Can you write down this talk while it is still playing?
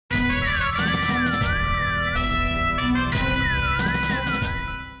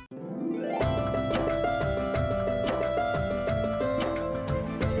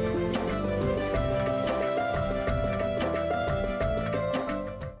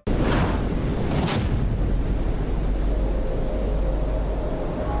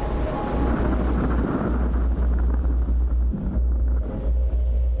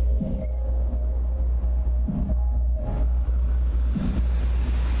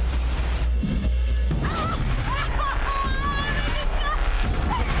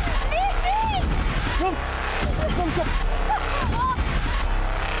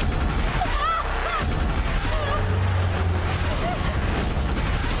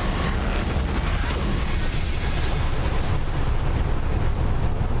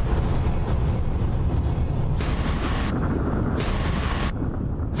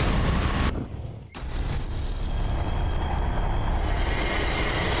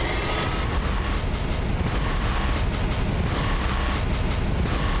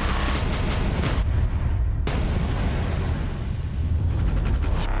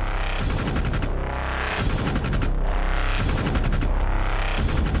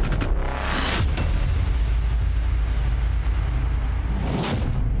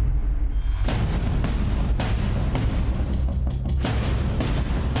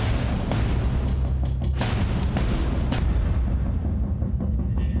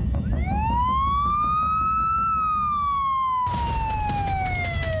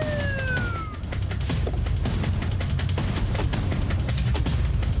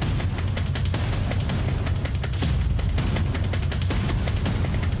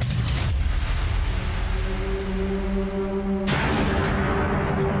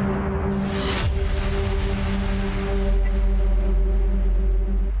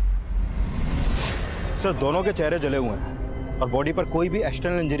Sir दोनों के चेहरे जले हुए हैं और बॉडी पर कोई भी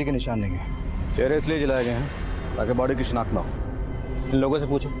एक्सटर्नल इंजरी के निशान नहीं है। चेहरे इसलिए जलाए गए हैं ताकि बॉडी की शिनाख्त ना हो। इन लोगों से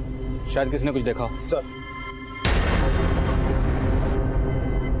पूछो, शायद किसी ने कुछ देखा हो। सर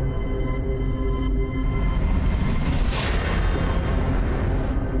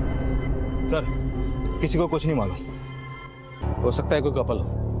सर किसी को कुछ नहीं मालूम। हो सकता है कोई कपल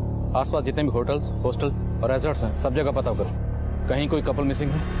हो। आसपास जितने भी होटल्स, हॉस्टल और रेजॉर्ट्स हैं सब जगह पता करो, कहीं कोई कपल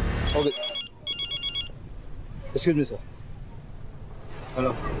मिसिंग है। Okay, excuse me sir.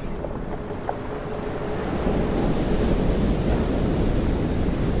 Hello,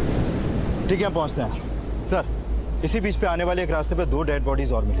 ठीक है हम पहुंचते हैं। सर इसी बीच पे आने वाले एक रास्ते पे 2 डेड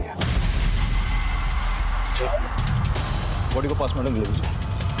बॉडीज और मिली है। बॉडी को पोस्टमार्टम ले लीजिए।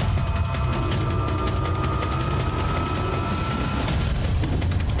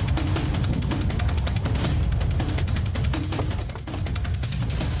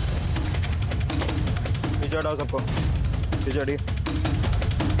 पीछे हटाओ सबको, पीछे हटिए।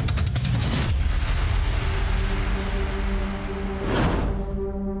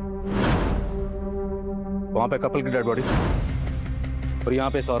 वहां पे कपल की डेड बॉडी और यहाँ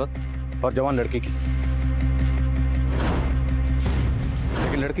पे इस औरत और जवान लड़की की,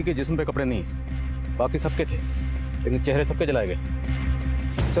 लेकिन लड़की के जिस्म पे कपड़े नहीं, बाकी सबके थे, लेकिन चेहरे सबके जलाए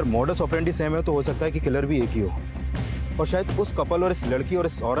गए। सर मॉडस ऑपरेंडी सेम है तो हो सकता है कि किलर भी एक ही हो, और शायद उस कपल और इस लड़की और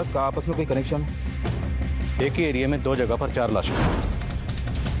इस औरत का आपस में कोई कनेक्शन हो। एक ही एरिया में 2 जगह पर 4 लाशें।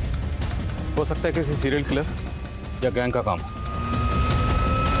 हो सकता है किसी सीरियल किलर या गैंग का काम।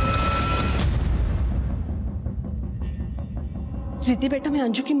 रिद्धि बेटा, मैं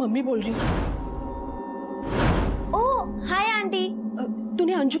अंजू की मम्मी बोल रही हूँ। ओह हाय आंटी।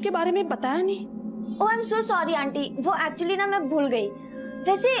 तूने अंजू के बारे में बताया नहीं? ओह I am so sorry aunty, वो एक्चुअली ना मैं भूल गई।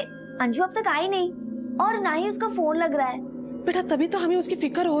 वैसे अंजू अब तक आई नहीं और ना ही उसका फोन लग रहा है। बेटा तभी तो हमें उसकी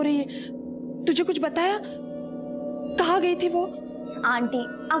फिक्र हो रही है। तुझे कुछ बताया? कहाँ गई थी वो? आंटी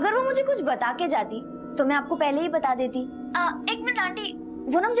अगर वो मुझे कुछ बता के जाती तो मैं आपको पहले ही बता देती। एक मिनट आंटी,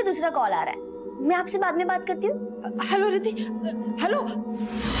 वो ना मुझे दूसरा कॉल आ रहा है, मैं आपसे बाद में बात करती हूँ। हेलो रिद्धि। हेलो,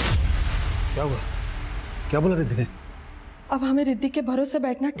 क्या हुआ? क्या बोला रिद्धि ने? अब हमें रिद्धि के भरोसे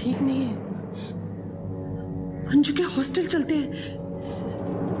बैठना ठीक नहीं है। अंजू के हॉस्टल चलते हैं।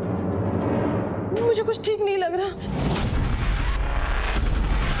 मुझे कुछ ठीक नहीं लग रहा।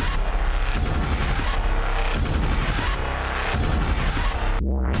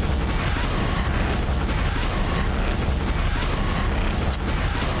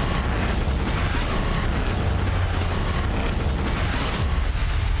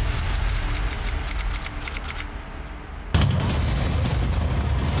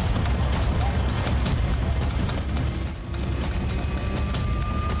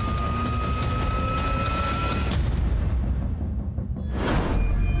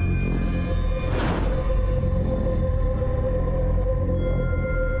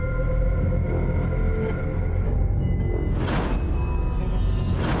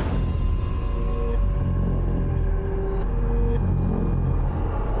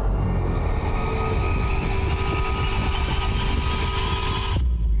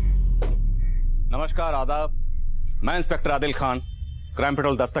 नमस्कार, आदाब। मैं inspector Adil Khan, crime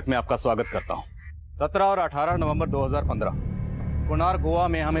petrol Dastak में आपका स्वागत करता हूं। 17 और 18 नवंबर 2015 कुनार गोवा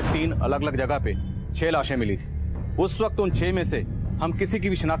में हमें 3 अलग अलग जगह पे 6 लाशें मिली थी। उस वक्त उन 6 में से हम किसी की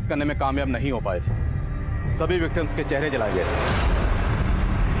भी शिनाख्त करने में कामयाब नहीं हो पाए थे। सभी विक्टिम्स के चेहरे जलाए गए थे।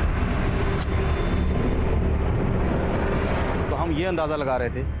 तो हम ये अंदाजा लगा रहे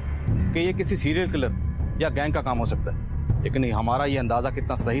थे कि ये किसी सीरियल किलर या गैंग का काम हो सकता है, लेकिन हमारा ये अंदाजा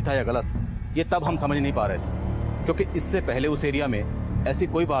कितना सही था या गलत ये तब हम समझ नहीं पा रहे थे, क्योंकि इससे पहले उस एरिया में ऐसी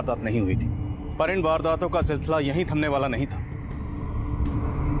कोई वारदात नहीं हुई थी। पर इन वारदातों का सिलसिला यहीं थमने वाला नहीं था।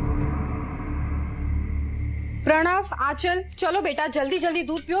 प्रणव, आंचल, चलो बेटा जल्दी जल्दी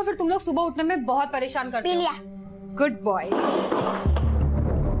दूध पियो, फिर तुम लोग सुबह उठने में बहुत परेशान करते हो। Good boy.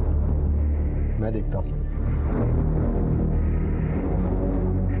 मैं देखता हूँ।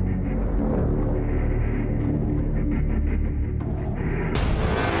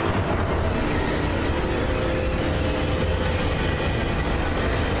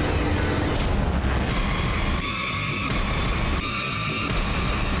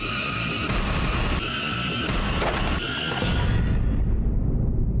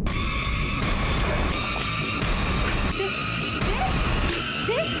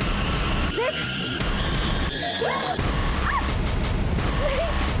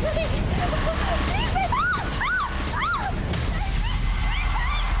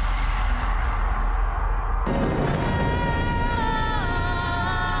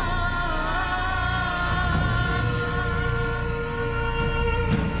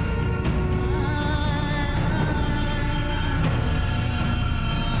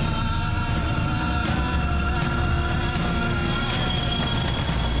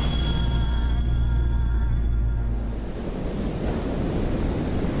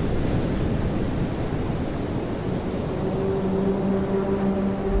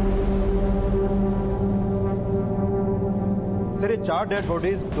 सर, ये 4 डेड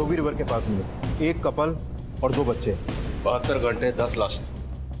बॉडीज डोबी रिवर के पास मिले, एक कपल और 2 बच्चे। 72 घंटे 10 लाशें,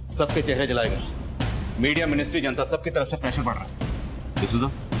 सबके चेहरे जलाए गए। मीडिया, मिनिस्ट्री, जनता सबकी तरफ से प्रेशर बढ़ रहा है।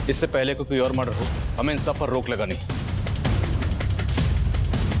 इससे पहले कोई और मर्डर हो, हमें इन सब पर रोक लगानी।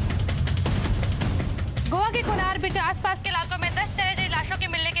 गोवा के कोनार बीच आसपास के इलाकों में 10 शहरी लाशों के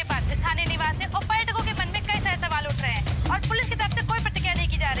मिलने के बाद स्थानीय निवासी और पर्यटकों के मन में कई सारे सवाल उठ रहे हैं और पुलिस की तरफ से कोई प्रतिक्रिया नहीं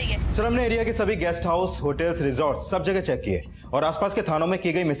की जा रही है। सर, हमने एरिया के सभी गेस्ट हाउस, होटल्स, रिजॉर्ट सब जगह चेक किए और आसपास के थानों में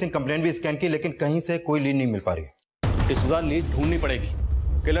की गई मिसिंग कंप्लेंट भी स्कैन की, लेकिन कहीं से कोई लीड नहीं मिल पा रही। इस लीड ढूंढनी पड़ेगी।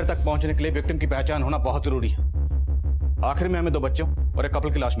 किलर तक पहुंचने के लिए विक्टिम की पहचान होना बहुत जरूरी है। आखिर में हमें 2 बच्चों और एक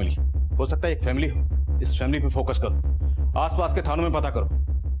कपल की लाश मिली। हो सकता है एक फैमिली हो। इस फैमिली पे फोकस करो, आसपास के थानों में पता करो।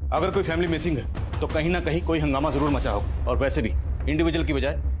 अगर कोई फैमिली मिसिंग है तो कहीं ना कहीं कोई हंगामा जरूर मचा होगा। और वैसे भी इंडिविजुअल की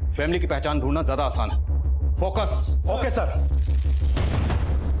बजाय फैमिली की पहचान ढूंढना ज्यादा आसान है। फोकस। Okay sir.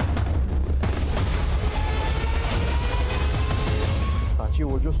 साची,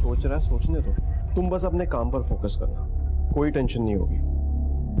 वो जो सोच रहा है सोचने दो, तुम बस अपने काम पर फोकस करना, कोई टेंशन नहीं होगी।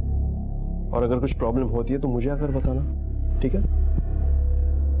 और अगर कुछ प्रॉब्लम होती है तो मुझे आकर बताना, ठीक है?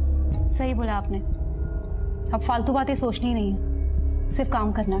 सही बोला आपने, अब फालतू बातें सोचनी नहीं है, सिर्फ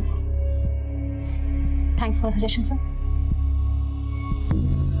काम करना है। Thanks for suggestion sir.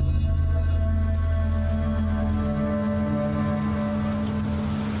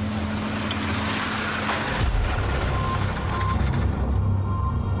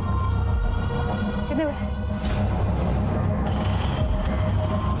 कितने बजे?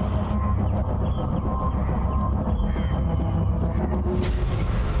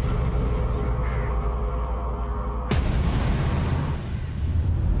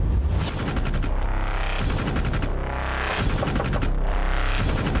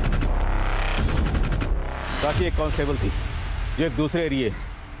 साची एक कांस्टेबल थी जो एक दूसरे एरिया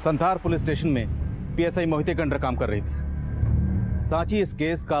संथार पुलिस स्टेशन में पीएसआई मोहिते के अंडर काम कर रही थी। साची इस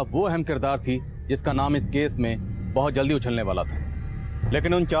केस का वो अहम किरदार थी जिसका नाम इस केस में बहुत जल्दी उछलने वाला था।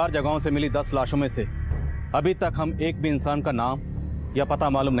 लेकिन उन 4 जगहों से मिली 10 लाशों में से अभी तक हम एक भी इंसान का नाम या पता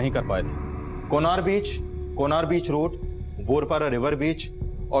मालूम नहीं कर पाए थे। कोनार बीच रोड, बोरपारा रिवर बीच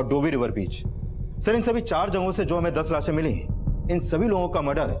और डोबी रिवर बीच। सर, इन सभी 4 जगहों से जो हमें 10 लाशें मिली, इन सभी लोगों का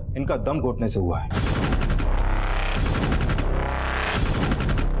मर्डर इनका दम घोटने से हुआ है।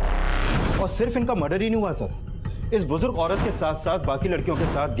 और सिर्फ इनका मर्डर ही नहीं हुआ सर, इस बुजुर्ग औरत के साथ साथ बाकी लड़कियों के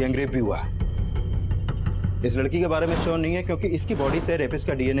साथ गैंगरेप भी हुआ है। इस लड़की के बारे में श्योर नहीं है क्योंकि इसकी बॉडी से रेपिस्ट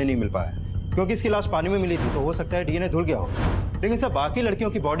का डीएनए नहीं मिल पाया, क्योंकि इसकी लाश पानी में मिली थी तो हो सकता है डीएनए धुल गया हो। लेकिन सर, बाकी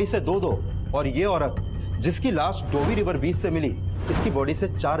लड़कियों की बॉडी से 2 और ये औरत जिसकी लाश डोबी रिवर बीच से मिली, इसकी बॉडी से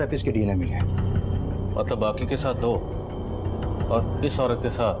 4 रेपिस्ट के डीएनए मिले। मतलब बाकी के साथ 2 और इस औरत के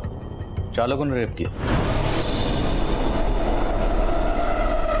साथ 4 लोगों ने रेप किया।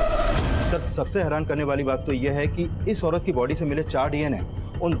 सर, सबसे हैरान करने वाली बात तो यह है कि इस औरत की बॉडी से मिले 4 डीएनए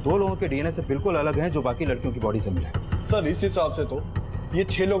उन 2 लोगों के डीएनए से बिल्कुल अलग हैं जो बाकी लड़कियों की बॉडी से मिले। सर, इस हिसाब से तो ये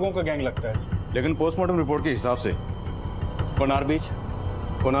 6 लोगों का गैंग लगता है। लेकिन पोस्टमार्टम रिपोर्ट के हिसाब से कोनार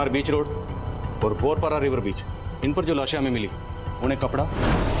बीच रोड और बोरपारा रिवर बीच, इन पर जो लाशें हमें मिली उन्हें कपड़ा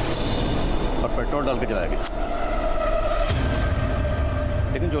और पेट्रोल डाल के जलाया गया।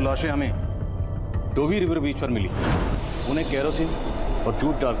 लेकिन जो लाशें हमें डोबी रिवर बीच पर मिली उन्हें केरोसिन और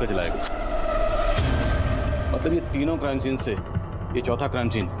जूट डालकर जलाया गया। मतलब ये तीनों क्राइम सीन से ये चौथा क्राइम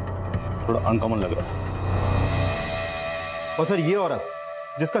सीन थोड़ा अनकॉमन लग रहा है। और सर, ये औरत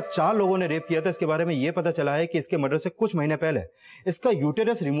जिसका 4 लोगों ने रेप किया था, इसके बारे में ये पता चला है कि इसके मर्डर से कुछ महीने पहले इसका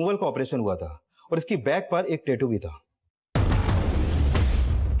यूटेरस रिमूवल का ऑपरेशन हुआ था और इसकी बैक पर एक टैटू भी था।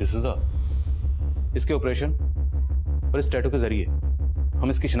 इसके ऑपरेशन और इस टैटू के जरिए हम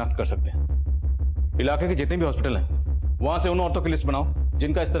इसकी शिनाख्त कर सकते हैं। इलाके के जितने भी हॉस्पिटल हैं वहां से उन औरतों की लिस्ट बनाओ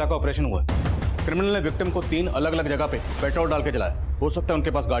जिनका इस तरह का ऑपरेशन हुआ है। क्रिमिनल ने विक्टिम को 3 अलग अलग जगह पे पेट्रोल डाल के जलाया। हो सकता है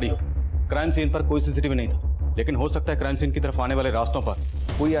उनके पास गाड़ी हो। क्राइम सीन पर कोई सीसीटीवी नहीं था, लेकिन हो सकता है क्राइम सीन की तरफ आने वाले रास्तों पर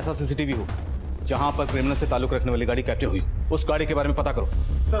कोई ऐसा सीसीटीवी हो जहां पर क्रिमिनल से ताल्लुक रखने वाली गाड़ी कैप्चर हुई। उस गाड़ी के बारे में पता करो।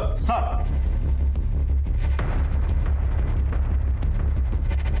 Sir,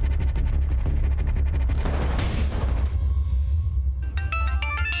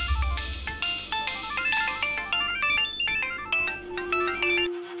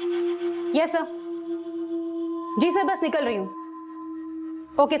 yes sir. जी सर, बस निकल रही हूँ।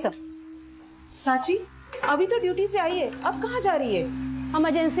 Okay sir. साची, अभी तो ड्यूटी से आई है, अब कहाँ जा रही है?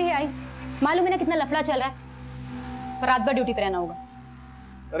 इमरजेंसी है आई, मालूम है ना कितना लफड़ा चल रहा है, रात भर ड्यूटी पे रहना होगा।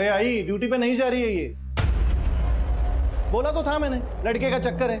 अरे आई, ड्यूटी पे नहीं जा रही है ये। बोला तो था मैंने, लड़के का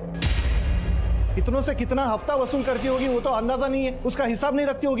चक्कर है। इतनों से कितना हफ्ता वसूल करती होगी वो तो अंदाजा नहीं है, उसका हिसाब नहीं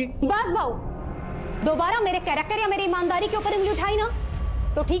रखती होगी। बस भाऊ, दोबारा मेरे कैरेक्टर या मेरी ईमानदारी के ऊपर उंगली उठाई ना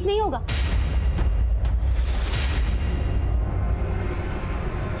तो ठीक नहीं होगा।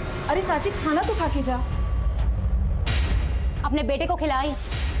 अरे साची, खाना तो खा के जा। अपने बेटे को खिलाई।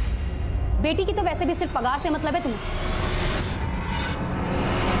 बेटी की तो वैसे भी सिर्फ पगार से मतलब है तुम्हें।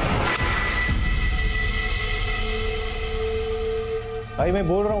 भाई मैं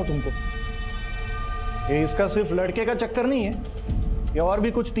बोल रहा हूं तुमको, ये इसका सिर्फ लड़के का चक्कर नहीं है, ये और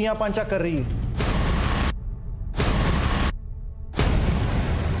भी कुछ तिया पांचा कर रही है।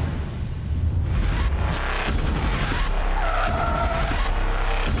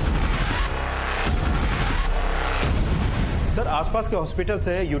 सर, आसपास के हॉस्पिटल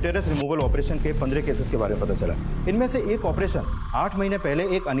से यूटेरस रिमूवल ऑपरेशन के 15 केसेस के बारे में पता चला। इनमें से एक ऑपरेशन 8 महीने पहले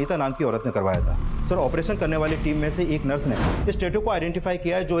एक अनीता नाम की औरत ने करवाया था। सर, ऑपरेशन करने वाली टीम में से एक नर्स ने इस टैटू को आइडेंटिफाई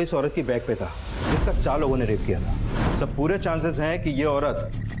किया है जो इस औरत की बैक पे था, जिसका 4 लोगों ने रेप किया था। सब पूरे चांसेस हैं कि ये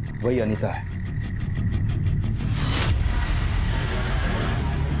औरत वही अनीता है।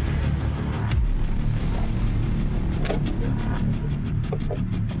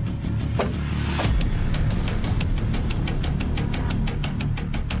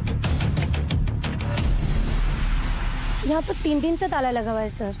 यहाँ पर 3 दिन से ताला लगा हुआ है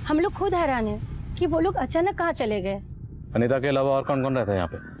सर। हम लोग खुद हैरान हैं कि वो लोग अचानक कहाँ चले गए। अनीता के अलावा और कौन कौन रहता है यहाँ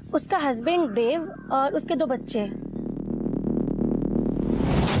पे? उसका हस्बैंड देव और उसके 2 बच्चे।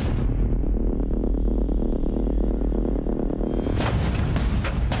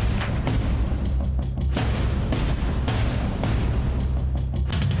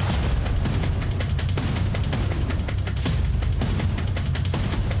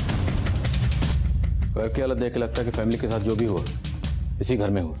 घर की हालत देख के लगता है कि फैमिली के साथ जो भी हुआ इसी घर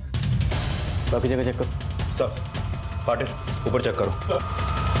में हुआ। बाकी जगह चेक करो। सर, पाटिल ऊपर चेक करो।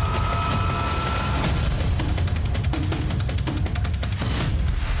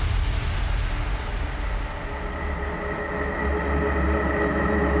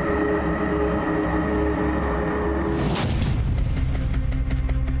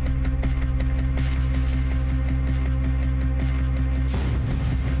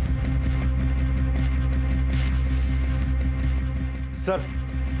 सर,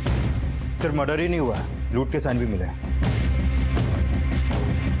 सिर्फ मर्डर ही नहीं हुआ, लूट के साइन भी मिले।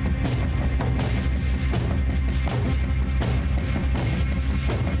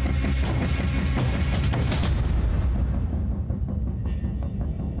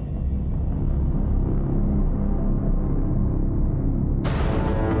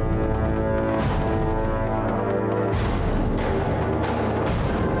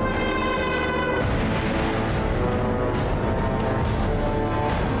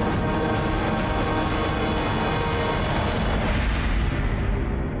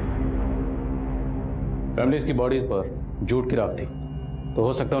 फैमिलीज की बॉडीज पर जूट की राख थी, तो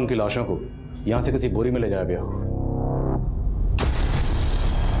हो सकता है उनकी लाशों को यहां से किसी बोरी में ले जाया गया हो।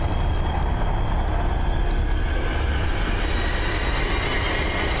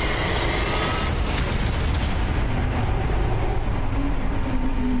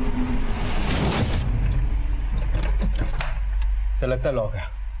 सर, लगता है लॉक है।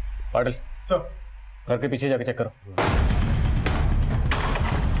 पाटिल सर, घर के पीछे जाके चेक करो।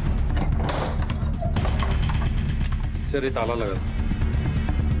 सर, ये ताला लगा।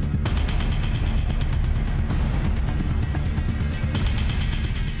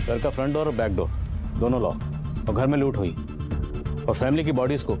 घर का फ्रंट डोर और बैक डोर दोनों लॉक, और घर में लूट हुई और फैमिली की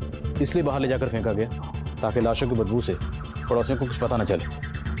बॉडीज को इसलिए बाहर ले जाकर फेंका गया ताकि लाशों की बदबू से पड़ोसियों को कुछ पता न चले।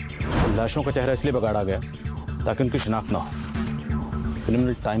 और लाशों का चेहरा इसलिए बिगाड़ा गया ताकि उनकी शिनाख्त ना हो।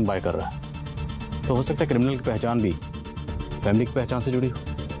 क्रिमिनल टाइम बाय कर रहा है, तो हो सकता है क्रिमिनल की पहचान भी फैमिली की पहचान से जुड़ी हो।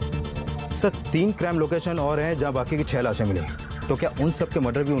 सर, 3 क्राइम लोकेशन और हैं जहां बाकी की 6 लाशें मिली। तो क्या उन सब के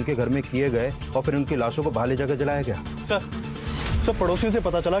मर्डर भी उनके घर में किए गए और फिर उनकी लाशों को बाहर ले जाकर जलाया गया? सर, पड़ोसियों से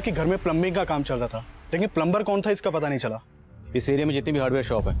पता चला कि घर में प्लम्बिंग का काम चल रहा था, लेकिन प्लम्बर कौन था इसका पता नहीं चला। इस एरिया में जितनी भी हार्डवेयर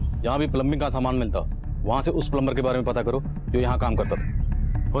शॉप है, जहाँ भी प्लम्बिंग का सामान मिलता हो, वहां से उस प्लम्बर के बारे में पता करो जो यहाँ काम करता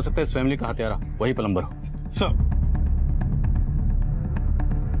था। हो सकता है इस फैमिली का हत्यारा वही प्लम्बर हो। सर,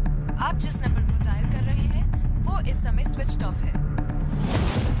 आप जिस नंबर पर डायल कर रहे हैं वो इस समय स्विच्ड ऑफ है।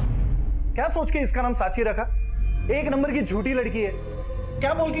 क्या सोच के इसका नाम साची रखा? 1 नंबर की झूठी लड़की है।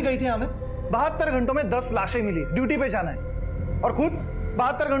 क्या बोल के गई थी हमें? 72 घंटों में 10 लाशें मिली, ड्यूटी पे जाना है, और खुद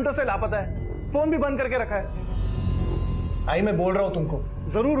 72 घंटों से लापता है, फोन भी बंद करके रखा है। आई, मैं बोल रहा हूं तुमको,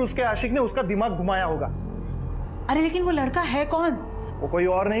 जरूर उसके आशिक ने उसका दिमाग घुमाया होगा। अरे लेकिन वो लड़का है कौन? वो कोई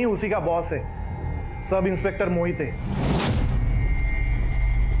और नहीं, उसी का बॉस है, सब इंस्पेक्टर मोहित है।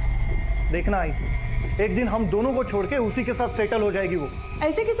 देखना आई, एक दिन हम दोनों को छोड़ के उसी के साथ सेटल हो जाएगी वो।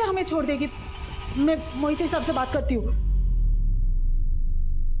 ऐसे कैसे हमें छोड़ देगी? मैं मोहित साहब से बात करती हूँ।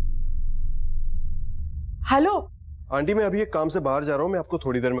 हेलो आंटी, मैं अभी एक काम से बाहर जा रहा हूँ, मैं आपको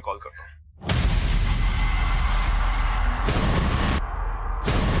थोड़ी देर में कॉल करता हूँ।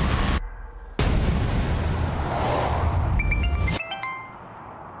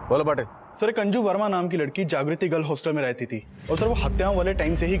 बोलो पाटिल। सर एक अंजू वर्मा नाम की लड़की जागृति गर्ल हॉस्टल में रहती थी और सर वो हत्याओं वाले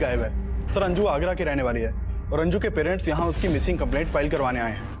टाइम से ही गायब है। सर अंजू आगरा की रहने वाली है और अंजू के पेरेंट्स यहाँ उसकी मिसिंग कंप्लेंट फाइल करवाने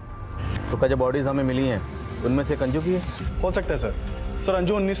आए हैं। तो क्या जो बॉडीज हमें मिली हैं उनमें से एक अंजू की है? हो सकता है सर। सर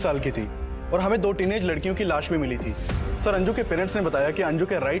अंजू 19 साल की थी और हमें 2 टीनेज लड़कियों की लाश भी मिली थी। सर अंजू के पेरेंट्स ने बताया कि अंजू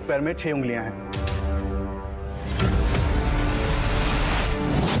के राइट पैर में 6 उंगलियां हैं।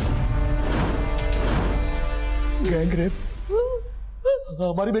 गैंग रेप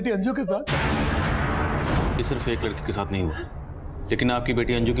हमारी बेटी अंजू के साथ? ये सिर्फ एक लड़की के साथ नहीं हुआ, लेकिन आपकी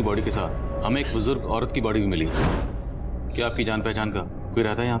बेटी अंजू की बॉडी के साथ हमें एक बुजुर्ग औरत की बॉडी भी मिली। क्या आपकी जान पहचान का कोई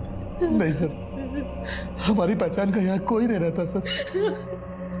रहता है यहाँ पे? नहीं सर, हमारी पहचान का यहाँ कोई नहीं रहता सर।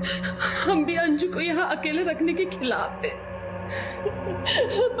 हम भी अंजू को यहाँ अकेले रखने के खिलाफ थे,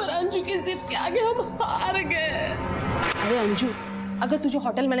 पर अंजू की जिद के आगे हम हार गए। अरे अंजू, अगर तुझे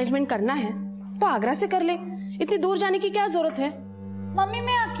होटल मैनेजमेंट करना है तो आगरा से कर ले, इतनी दूर जाने की क्या जरूरत है? मम्मी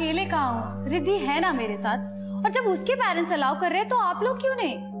मैं अकेले कहाँ हूँ, रिद्धि है ना मेरे साथ, और जब उसके पेरेंट्स अलाउ कर रहे हैं तो आप लोग क्यों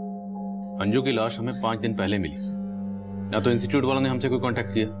नहीं? अंजू की लाश हमें 5 दिन पहले मिली, या तो इंस्टीट्यूट वालों ने हमसे कोई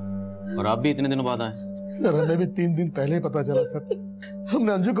कांटेक्ट किया और आप भी इतने दिनों बाद आए। सर हमें भी 3 दिन पहले ही पता चला सर।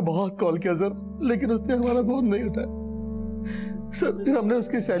 हमने अंजू को बहुत कॉल किया सर, लेकिन उसने हमारा फोन नहीं उठाया सर। फिर हमने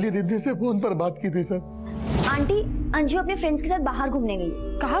उसकी सहेली रिद्धि से फोन पर बात की थी सर। आंटी, अंजू अपने फ्रेंड्स के साथ बाहर घूमने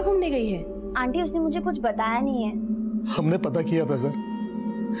गई। कहाँ घूमने गई है? आंटी उसने मुझे कुछ बताया नहीं है। हमने पता किया था सर,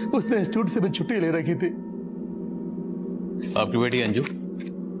 उसने इंस्टीट्यूट से भी छुट्टी ले रखी थी। आपकी बेटी अंजू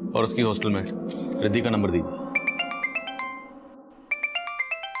और उसकी हॉस्टल मेट रिद्धि का नंबर दीजिए।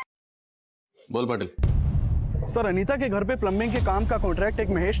 बोल पाटिल। सर अनीता के घर पे प्लम्बिंग के काम का कॉन्ट्रैक्ट एक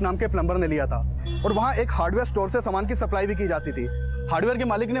महेश नाम के प्लम्बर ने लिया था और वहाँ एक हार्डवेयर स्टोर से सामान की सप्लाई भी की जाती थी। हार्डवेयर के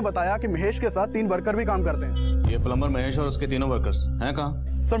मालिक ने बताया कि महेश के साथ 3 वर्कर भी काम करते हैं। ये प्लम्बर महेश और उसके तीनों वर्कर्स हैं कहाँ?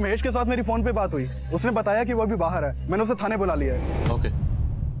 सर महेश के साथ मेरी फोन पे बात हुई, उसने बताया कि वो अभी बाहर है। मैंने उसे थाने बुला लिया है। ओके।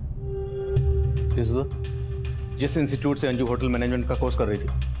 जिस इंस्टीट्यूट से अंजू होटल मैनेजमेंट का कोर्स कर रही थी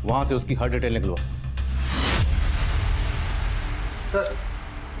वहां से उसकी हर डिटेल निकलवा। सर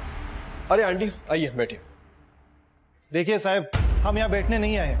अरे आंटी आइए बैठिए। देखिए साहब, हम यहाँ बैठने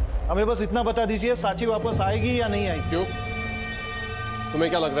नहीं आए, हमें बस इतना बता दीजिए साची वापस आएगी या नहीं आएगी। क्यों, तुम्हें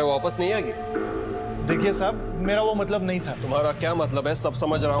क्या लग रहा है वो वापस नहीं आएगी? देखिए साहब, मेरा वो मतलब नहीं था। तुम्हारा क्या मतलब है सब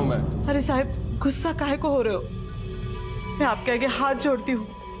समझ रहा हूँ मैं। अरे साहब गुस्सा काहे को हो रहे हो? मैं आपके आगे हाथ जोड़ती हूँ,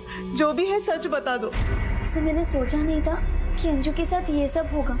 जो भी है सच बता दो। सर मैंने सोचा नहीं था कि अंजू के साथ ये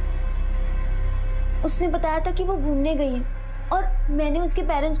सब होगा। उसने बताया था कि वो घूमने गई है और मैंने उसके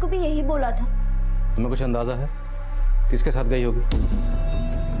पेरेंट्स को भी यही बोला था। तुम्हें कुछ अंदाजा है किसके साथ गई होगी?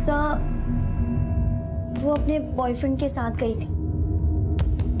 सर वो अपने बॉयफ्रेंड के साथ गई थी।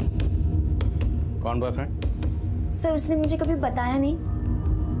 कौन बॉयफ्रेंड? सर उसने मुझे कभी बताया नहीं,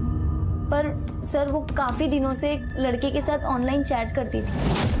 पर सर वो काफी दिनों से एक लड़के के साथ ऑनलाइन चैट करती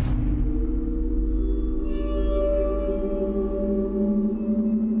थी।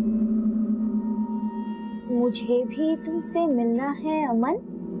 मुझे भी तुमसे मिलना है अमन।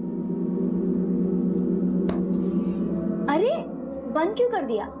 अरे बंद क्यों कर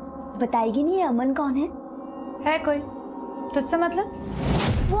दिया? बताएगी नहीं ये अमन कौन है? है कोई तुझसे मतलब?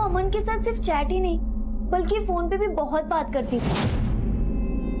 वो अमन के साथ सिर्फ चैट ही नहीं बल्कि फोन पे भी बहुत बात करती थी।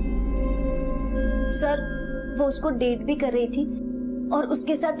 सर वो उसको डेट भी कर रही थी और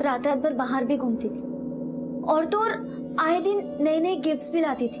उसके साथ रात रात भर बाहर भी घूमती थी, और तो और आए दिन नए नए गिफ्ट्स भी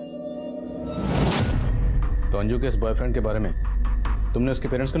लाती थी। तो अंजू के इस बॉयफ्रेंड के बारे में तुमने उसके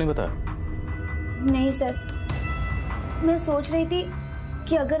पेरेंट्स को नहीं बताया? नहीं सर, मैं सोच रही थी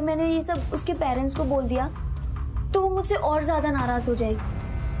कि अगर मैंने ये सब उसके पेरेंट्स को बोल दिया तो वो मुझसे और ज्यादा नाराज हो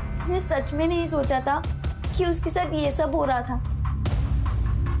जाएगी। मैं सच में नहीं सोचा था कि उसके साथ ये सब हो रहा था।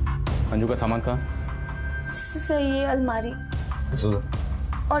 अंजू का सामान कहाँ? सर ये अलमारी।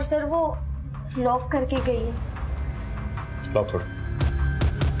 और सर वो लॉक करके गई है। लॉक छोड़।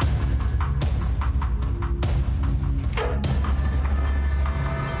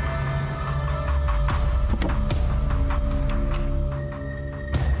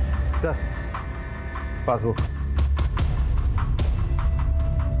 Sir passbook.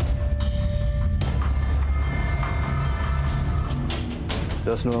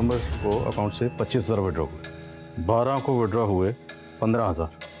 दस नवंबर को अकाउंट से 25,000 विड्रॉ हुए, 12 को विड्रॉ हुए 15,000,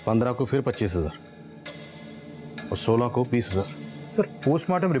 15 को फिर 25,000 और 16 को 20,000। सर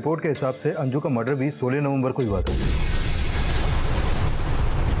पोस्टमार्टम रिपोर्ट के हिसाब से अंजू का मर्डर भी 16 नवंबर को ही हुआ था।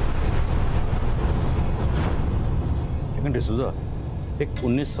 लेकिन डिसूजा, एक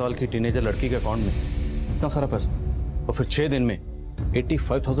 19 साल की टीनेजर लड़की के अकाउंट में इतना सारा पैसा और फिर 6 दिन में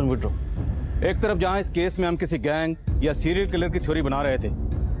 85,000 विड्रॉ। एक तरफ जहां इस केस में हम किसी गैंग या सीरियल किलर की थ्योरी बना रहे थे,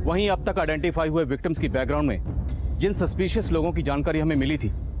 वहीं अब तक आइडेंटिफाई हुए विक्टिम्स की बैकग्राउंड में जिन सस्पिशियस लोगों की जानकारी हमें मिली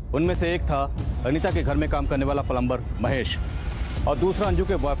थी उनमें से एक था अनीता के घर में काम करने वाला प्लम्बर महेश और दूसरा अंजू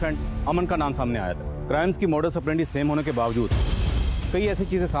के बॉयफ्रेंड अमन का नाम सामने आया था। क्राइम्स की मॉडस ऑपरेंडी सेम होने के बावजूद कई ऐसी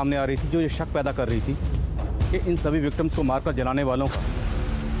चीज़ें सामने आ रही थी जो ये शक पैदा कर रही थी कि इन सभी विक्टिम्स को मारकर जलाने वालों का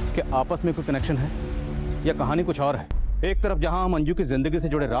क्या आपस में कोई कनेक्शन है या कहानी कुछ और है। एक तरफ जहां हम अंजू की जिंदगी से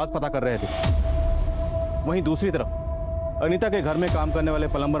जुड़े राज पता कर रहे थे, वहीं दूसरी तरफ अनीता के घर में काम करने वाले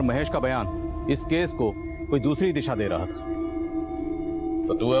प्लम्बर महेश का बयान इस केस को कोई दूसरी दिशा दे रहा था।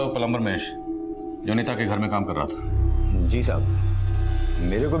 तो तू है वो प्लम्बर महेश जो अनीता के घर में काम कर रहा था? जी साहब,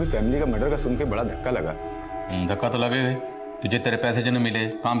 मेरे को भी फैमिली का मर्डर का सुन के बड़ा धक्का लगा। धक्का तो लगेगा, तुझे तेरे पैसे जो नहीं मिले,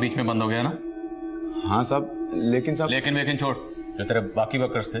 काम बीच में बंद हो गया ना? हाँ साहब, लेकिन साहब लेकिन छोड़, जो तेरे बाकी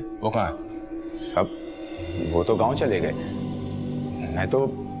वर्कर्स थे वो कहाँ है? साहब वो तो गांव चले गए। मैं तो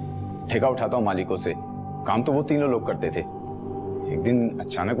ठेका उठाता हूँ मालिकों से, काम तो वो तीनों लोग करते थे। एक दिन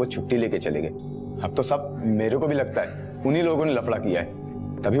अचानक वो छुट्टी लेके चले गए। अब तो सब मेरे को भी लगता है उन्हीं लोगों ने लफड़ा किया है,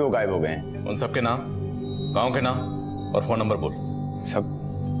 तभी वो गायब हो गए हैं। उन सबके नाम, गांव के नाम और फोन नंबर बोल। सब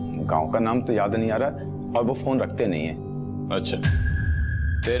गांव का नाम तो याद नहीं आ रहा और वो फोन रखते नहीं है। अच्छा,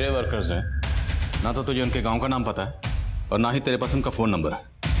 तेरे वर्कर्स हैं ना, तो तुझे उनके गांव का नाम पता है और ना ही तेरे पास उनका फोन नंबर है।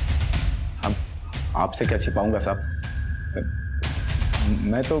 अब आपसे क्या छिपाऊंगा साहब,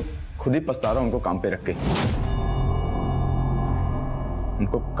 मैं तो खुद ही पछता रहा हूं उनको काम पे रख के।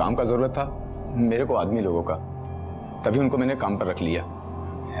 उनको काम का जरूरत था, मेरे को आदमी लोगों का, तभी उनको मैंने काम पर रख लिया।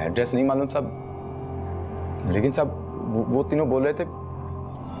 एड्रेस नहीं मालूम साहब, लेकिन साहब वो तीनों बोल रहे थे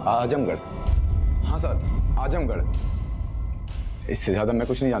आजमगढ़। हाँ सर, आजमगढ़। इससे ज्यादा मैं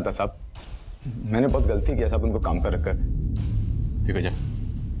कुछ नहीं जानता साहब। मैंने बहुत गलती किया साहब उनको काम पर रखकर। ठीक है जा,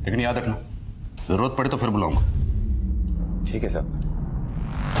 लेकिन याद रखना जरूरत पड़े तो फिर बुलाऊंगा। ठीक है साहब।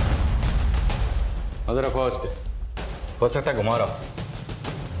 नजर रखो इस पे, हो सकता है घुमा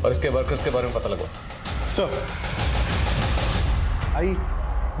रहा और इसके वर्कर्स के बारे में पता लगो। सर आई,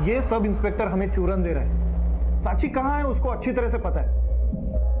 ये सब इंस्पेक्टर हमें चूरन दे रहे हैं। साक्षी कहाँ है उसको अच्छी तरह से पता है।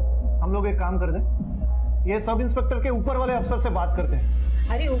 हम लोग एक काम कर दें, ये सब इंस्पेक्टर के ऊपर वाले अफसर से बात करते हैं।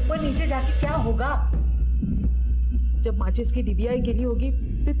 अरे ऊपर नीचे जाके क्या होगा? जब माचिस की डिबिया गिरी होगी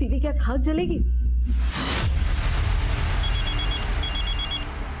तो तीली क्या खाक जलेगी?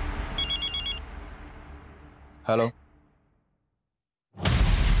 हेलो,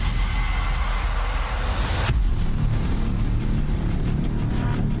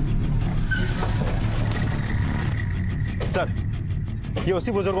 सर, ये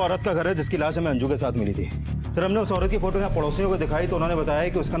उसी बुजुर्ग औरत का घर है जिसकी लाश हमें अंजू के साथ मिली थी। सर, हमने उस औरत की फोटो यहाँ पड़ोसियों को दिखाई तो उन्होंने बताया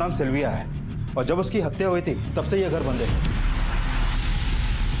कि उसका नाम सिल्विया है और जब उसकी हत्या हुई थी तब से ये घर बंद है।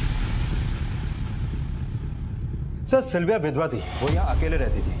 सर, सिल्विया विधवा थी, वो यहाँ अकेले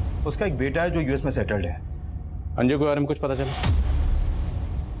रहती थी। उसका एक बेटा है जो यूएस में सेटल्ड है। अंजू के बारे में कुछ पता चला?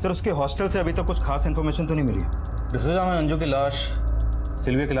 सर, उसके हॉस्टल से अभी तक कुछ खास इन्फॉर्मेशन तो नहीं मिली। डिसूजा में अंजू की लाश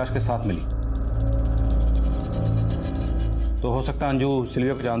सिल्विया की लाश के साथ मिली, तो हो सकता है अंजू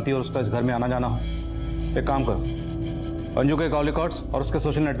सिल्विया को जानती है और उसका इस घर में आना जाना हो। एक काम करो, अंजू के कॉल रिकॉर्ड्स और उसके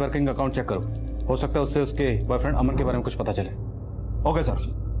सोशल नेटवर्किंग अकाउंट चेक करो, हो सकता है उससे उसके बॉयफ्रेंड अमन के बारे में कुछ पता चले। Okay sir.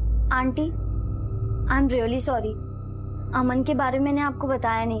 Aunty, I am really sorry, अमन के बारे में मैंने आपको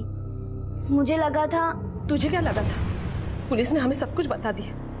बताया नहीं। मुझे लगा था। तुझे क्या लगा था? पुलिस ने हमें सब कुछ बता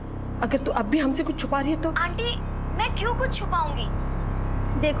दिया। अगर तू अब भी हमसे कुछ छुपा रही है तो? आंटी, मैं क्यों कुछ छुपाऊंगी?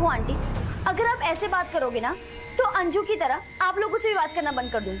 देखो आंटी, अगर आप ऐसे बात करोगे ना तो अंजू की तरह आप लोगों से भी बात करना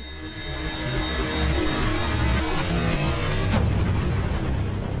बंद कर दूंगी।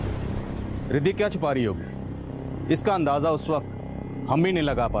 रिद्धि क्या छुपा रही होगी, इसका अंदाजा उस वक्त हम भी नहीं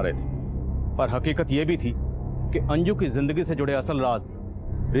लगा पा रहे थे, पर हकीकत यह भी थी कि अंजू की जिंदगी से जुड़े असल राज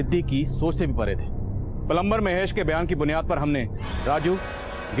रिद्धि की सोच से भी परे थे। प्लम्बर महेश के बयान की बुनियाद पर हमने राजू,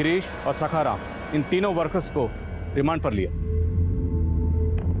 गिरीश और सखाराम, इन तीनों वर्कर्स को रिमांड पर लिया।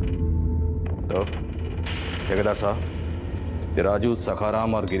 तो ठेकेदार साहब, ये राजू,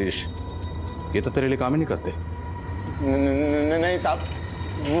 सखाराम और गिरीश ये तो तेरे लिए काम ही नहीं करते। नहीं साहब,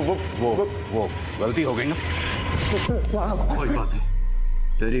 वो गलती हो गई ना। कोई बात नहीं,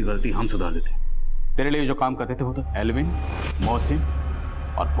 तेरी गलती हम सुधार देते। तेरे लिए जो काम करते थे वो तो एल्विन, मोहसिन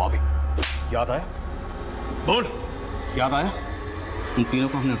और बॉबी। याद आया? बोल, याद आया? उन तीनों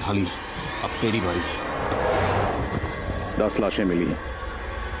को हमने उठा लिया, अब तेरी बारी है। 10 लाशें मिली हैं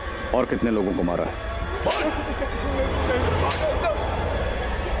और कितने लोगों को मारा है?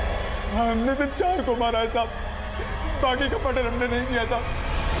 हमने सिर्फ 4 को मारा है साहब, बाकी का मर्डर हमने नहीं किया साहब।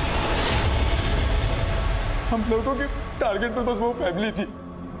 हम लोगों के टारगेट पर बस वो फैमिली थी।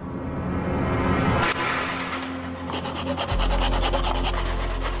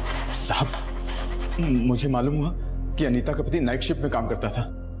 साहब, मुझे मालूम हुआ कि अनीता का पति नाइट शिफ्ट में काम करता था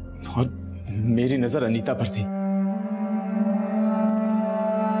और मेरी नजर अनीता पर थी।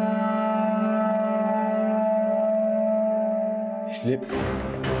 इसलिए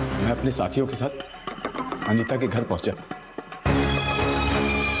मैं अपने साथियों के साथ अनीता के घर पहुंचा।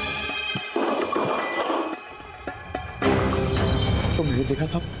 तो मैंने देखा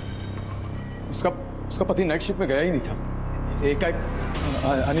साहब, उसका पति नाइट शिफ्ट में गया ही नहीं था। एकाएक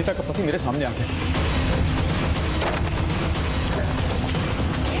अनीता का पति मेरे सामने आ गया।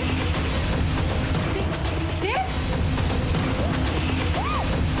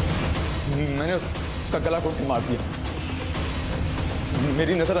 मैंने उसका गला घोट के मार दिया।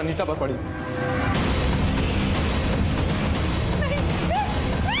 मेरी नजर अनीता पर पड़ी।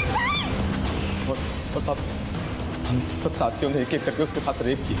 और साहब, हम सब साथियों ने एक एक करके उसके साथ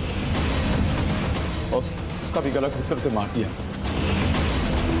रेप किया और उसका भी गला घोटकर उसे मार दिया।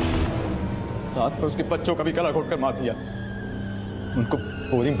 साथ में उसके बच्चों का भी गला घोटकर मार दिया। उनको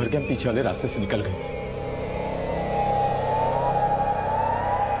बोरिंग भर के हम पीछे वाले रास्ते से निकल गए।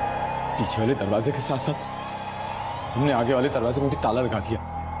 पीछे वाले दरवाजे के साथ साथ हमने आगे वाले दरवाजे में भी ताला लगा दिया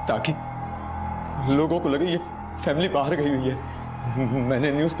ताकि लोगों को लगे ये फैमिली बाहर गई हुई है।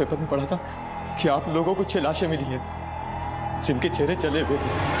 मैंने न्यूज़पेपर में पढ़ा था कि आप लोगों को 6 लाशें मिली हैं जिनके चेहरे चले हुए थे।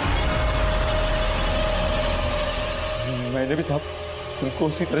 मैंने भी साहब उनको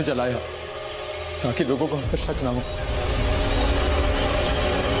उसी तरह जलाया ताकि लोगों को हम पर शक ना हो।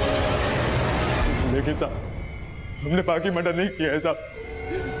 लेकिन साहब हमने बाकी मर्डर नहीं किया है साहब,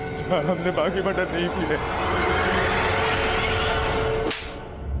 हमने बाकी मर्डर नहीं किया है।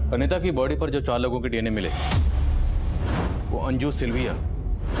 अनीता की बॉडी पर जो 4 लोगों के डीएनए मिले वो अंजू, सिल्विया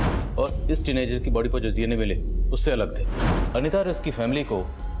और इस टीनेजर की बॉडी पर जो डीएनए मिले उससे अलग थे। अनीता और इसकी फैमिली को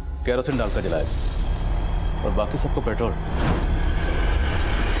केरोसिन डालकर जलाया और बाकी सबको पेट्रोल।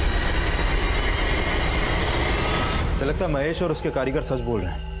 मुझे लगता है महेश और उसके कारीगर सच बोल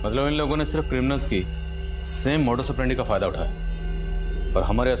रहे हैं। मतलब इन लोगों ने सिर्फ क्रिमिनल्स की सेम मोडस ऑपरेंडी का फायदा उठाया और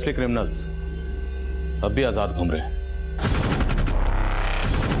हमारे असली क्रिमिनल्स अब भी आजाद घूम रहे हैं।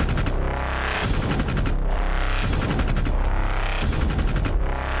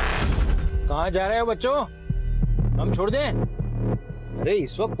 कहाँ जा रहे हो बच्चों? हम छोड़ दें? अरे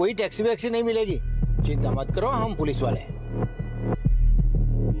इस वक्त कोई टैक्सी वैक्सी नहीं मिलेगी, चिंता मत करो, हम पुलिस वाले हैं।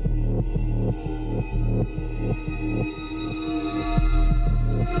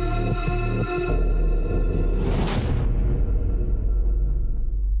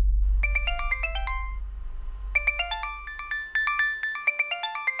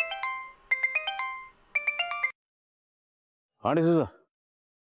 हाँ डिसूजा,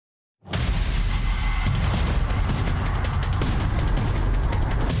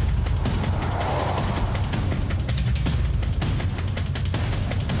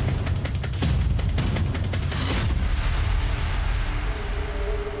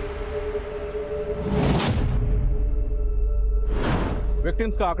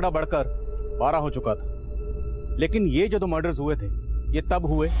 विक्टिम्स का आंकड़ा बढ़कर 12 हो चुका था, लेकिन ये जो 2 मर्डर्स हुए थे ये तब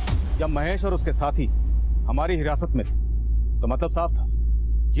हुए जब महेश और उसके साथी हमारी हिरासत में थे। तो मतलब साफ था,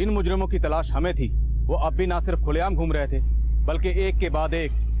 जिन मुजरिमों की तलाश हमें थी वो अब भी ना सिर्फ खुलेआम घूम रहे थे बल्कि एक के बाद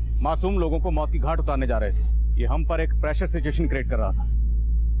एक मासूम लोगों को मौत की घाट उतारने जा रहे थे। ये हम पर एक प्रेशर सिचुएशन क्रिएट कर रहा था।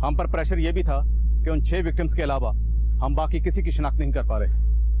 हम पर प्रेशर ये भी था कि उन 6 विक्टिम्स के अलावा हम बाकी किसी की शिनाख्त नहीं कर पा रहे थे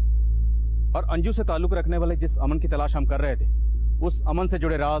और अंजू से ताल्लुक रखने वाले जिस अमन की तलाश हम कर रहे थे उस अमन से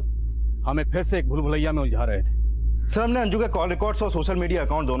जुड़े राज हमें फिर से एक भूल भुलैया में उलझा रहे थे। सर, हमने अंजू के कॉल रिकॉर्ड्स और सोशल मीडिया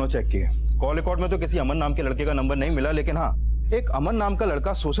अकाउंट दोनों चेक किए। कॉल रिकॉर्ड में तो किसी अमन नाम के लड़के का नंबर नहीं मिला, लेकिन हाँ, एक अमन नाम का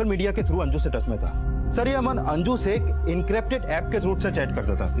लड़का सोशल मीडिया के थ्रू अंजू से टच में था। सर, ये अमन अंजू से एक इनक्रिप्टेड ऐप के थ्रू से चैट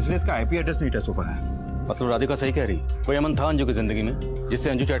करता था, इसलिए इसका आईपी एड्रेस नहीं टच हो पाया। मतलब राधिका सही कह रही, कोई अमन था अंजू की जिंदगी में जिससे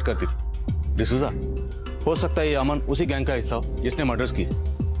अंजू चैट करती थी। डिसूजा, हो सकता है ये अमन उसी गैंग का हिस्सा हो जिसने मर्डर्स किए।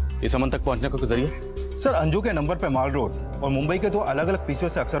 इस अमन तक पहुंचने का कोई जरिया? सर, अंजू के नंबर पे माल रोड और मुंबई के 2 अलग-अलग पीसीओ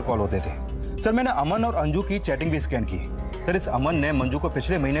से अक्सर कॉल होते थे। सर, मैंने अमन और अंजू की चैटिंग भी स्कैन की। सर, इस अमन ने मंजू को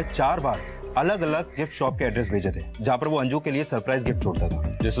पिछले महीने 4 बार अलग-अलग गिफ्ट शॉप के एड्रेस भेजे थे जहां पर वो अंजू के लिए सरप्राइज गिफ्ट छोड़ता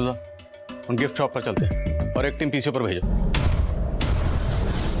था। डिसूजा, उन गिफ्ट शॉप पर चलते हैं और एक टीम पीसीओ पर भेजो।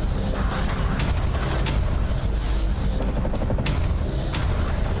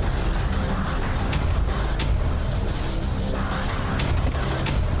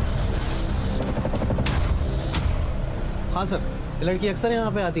 हाँ सर, लड़की अक्सर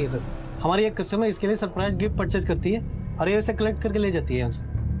यहाँ पे आती है सर। हमारी एक कस्टमर इसके लिए सरप्राइज गिफ्ट परचेज करती है और ये इसे कलेक्ट करके ले जाती है यहाँ से।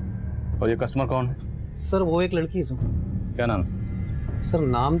 और ये कस्टमर कौन है? सर, वो एक लड़की है सर। क्या नाम? सर,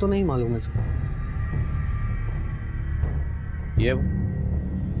 नाम तो नहीं मालूम है सर। ये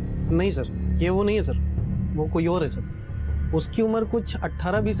नहीं सर, ये वो नहीं है सर, वो कोई और है सर। उसकी उम्र कुछ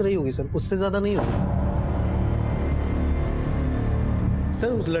 18-20 रही होगी सर, उससे ज्यादा नहीं होगी सर।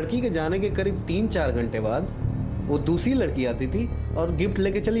 उस लड़की के जाने के करीब 3-4 घंटे बाद वो दूसरी लड़की आती थी और गिफ्ट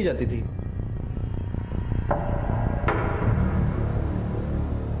लेके चली जाती थी।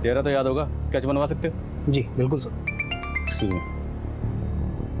 चेहरा तो याद होगा, स्केच बनवा सकते हो? जी बिल्कुल सर। Excuse me.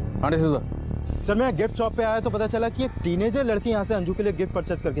 हाँ डिसूजा। सर मैं गिफ्ट शॉप पे आया तो पता चला कि एक टीनेजर लड़की यहाँ से अंजू के लिए गिफ्ट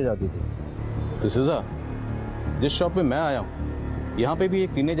परचेज करके जाती थी। डिसूजा, जिस शॉप पे मैं आया हूँ यहाँ पे भी एक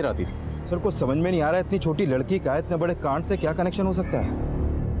टीनेजर आती थी। सर कुछ समझ में नहीं आ रहा है, इतनी छोटी लड़की का इतने बड़े कांड से क्या कनेक्शन हो सकता है?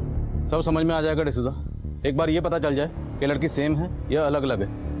 सब समझ में आ जाएगा डिसूजा, एक बार ये पता चल जाए कि लड़की सेम है या अलग अलग है।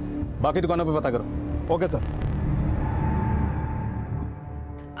 बाकी दुकानों पे पता करो। Okay sir.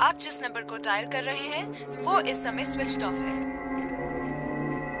 आप जिस नंबर को डायल कर रहे हैं वो इस समय स्विच्ड ऑफ है।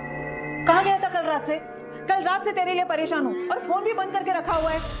 कहाँ गया था कल रात से? कल रात से तेरे लिए परेशान हूँ और फोन भी बंद करके रखा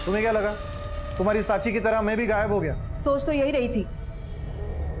हुआ है। तुम्हें क्या लगा तुम्हारी साची की तरह मैं भी गायब हो गया? सोच तो यही रही थी।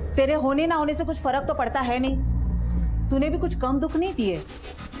 तेरे होने ना होने से कुछ फर्क तो पड़ता है नहीं। तूने भी कुछ कम दुख नहीं दिए।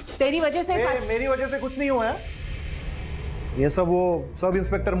 तेरी वजह से मेरी वजह से कुछ नहीं हुआ है। ये सब वो सब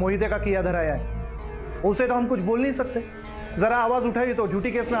इंस्पेक्टर मोहिते का किया धराया है। उसे तो हम कुछ बोल नहीं सकते, जरा आवाज उठाई तो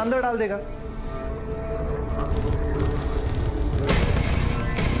झूठी केस में अंदर डाल देगा।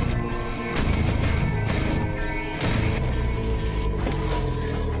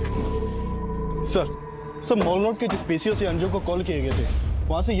 सर मॉल रोड के जिस पीसीओ से अंजू को कॉल किए गए थे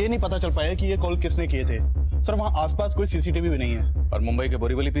वहां से ये नहीं पता चल पाया कि ये कॉल किसने किए थे। सर वहाँ आसपास कोई सीसीटीवी भी नहीं है। और मुंबई के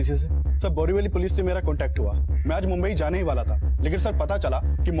बोरीवली पीसीओ से? सर बोरीवली पुलिस से मेरा कांटेक्ट हुआ। मैं आज मुंबई जाने ही वाला था, लेकिन सर पता चला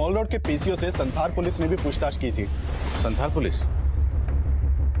कि मॉल रोड के पीसीओ से संथाल पुलिस ने भी पूछताछ की थी। संथाल पुलिस?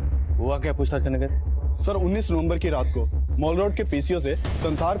 हुआ क्या, पूछताछ करने गए थे? सर 19 नवंबर की रात को मॉल रोड के पीसीओ से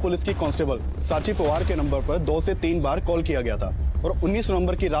संथाल पुलिस की कांस्टेबल साची पवार के नंबर पर 2 से 3 बार कॉल किया गया था और 19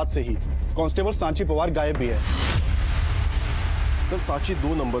 नवंबर की रात से ही कांस्टेबल सांची पवार गायब भी है। सर साची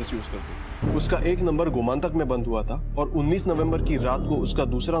 2 नंबर्स यूज करती है। उसका एक नंबर गोमांतक में बंद हुआ था और 19 नवंबर की रात को उसका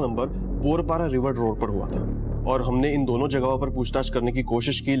दूसरा नंबर बोरपारा रिवर रोड पर हुआ था और हमने इन दोनों जगहों पर पूछताछ करने की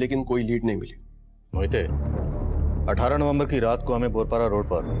कोशिश की लेकिन कोई लीड नहीं मिली। मोहिते, 18 नवंबर की रात को हमें बोरपारा रोड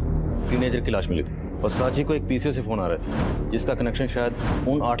पर टीनेजर की लाश मिली थी और साची को एक पीसीओ से फोन आ रहा था जिसका कनेक्शन शायद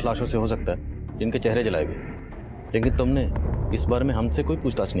उन 8 लाशों से हो सकता है जिनके चेहरे जलाए गए। लेकिन तुमने इस बारे में हमसे कोई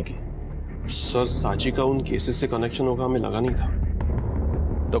पूछताछ नहीं की। सर साची का उन केसेस से कनेक्शन होगा हमें लगा नहीं था।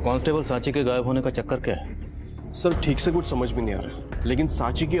 तो कांस्टेबल साची के गायब होने का चक्कर क्या है? सर ठीक से कुछ समझ में नहीं आ रहा, लेकिन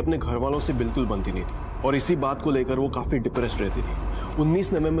साची की अपने घर वालों से बिल्कुल बनती नहीं थी और इसी बात को लेकर वो काफी डिप्रेस्ड रहती थी।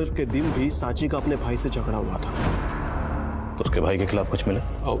 19 नवंबर के दिन भी साची का अपने भाई से झगड़ा हुआ था। तो उसके भाई के खिलाफ कुछ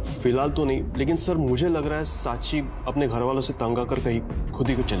मिला? फिलहाल तो नहीं, लेकिन सर मुझे लग रहा है साची अपने घर वालों से तंग आकर कहीं खुद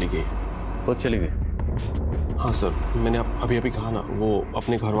ही चली गई। खुद चली गई? हाँ सर, मैंने अभी कहा ना, वो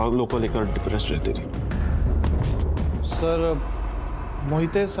अपने घर वालों को लेकर डिप्रेस्ड रहती थी। सर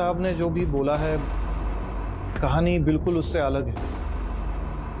मोहिते साहब ने जो भी बोला है कहानी बिल्कुल उससे अलग है।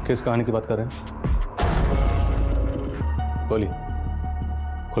 किस कहानी की बात कर रहे हैं? बोली,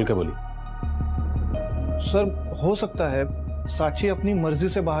 खुल के बोली। सर हो सकता है साची अपनी मर्जी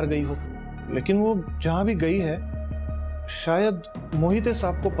से बाहर गई हो, लेकिन वो जहां भी गई है शायद मोहिते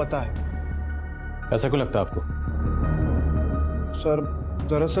साहब को पता है। ऐसा क्यों लगता है आपको? सर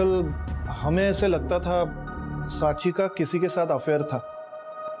दरअसल हमें ऐसे लगता था साची का किसी के साथ अफेयर था।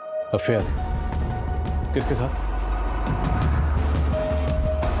 अफेयर? किसके साथ?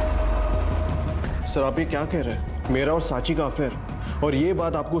 सर आप ये क्या कह रहे हैं? मेरा और साची का अफेयर? और ये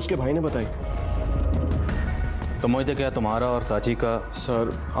बात आपको उसके भाई ने बताई? तो मोहिते क्या तुम्हारा और साची का?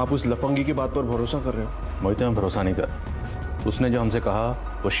 सर आप उस लफंगी की बात पर भरोसा कर रहे हो? मोहिते मैं भरोसा नहीं कर। उसने जो हमसे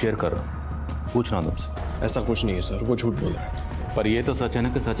कहा वो शेयर कर रहा हूं। पूछना तुमसे। ऐसा कुछ नहीं है सर, वो झूठ बोल रहा है। पर ये तो सच है ना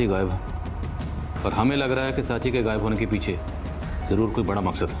कि साची गायब है, और हमें लग रहा है कि साची के गायब होने के पीछे जरूर कोई बड़ा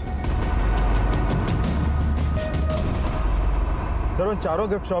मकसद है। सर उन चारों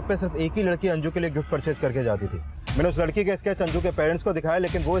गिफ्ट शॉप पे सिर्फ एक ही लड़की अंजू के लिए गिफ्ट परचेज करके जाती थी। मैंने उस लड़की के स्केच अंजू के पेरेंट्स को दिखाया,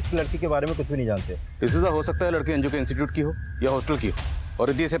 लेकिन वो इस लड़की के बारे में कुछ भी नहीं जानते। इससे हो सकता है लड़की अंजू के इंस्टीट्यूट की हो या हॉस्टल की हो और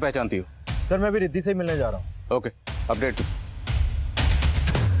रिद्धि से पहचानती हो। सर मैं भी रिद्धि से मिलने जा रहा हूँ। Okay, update.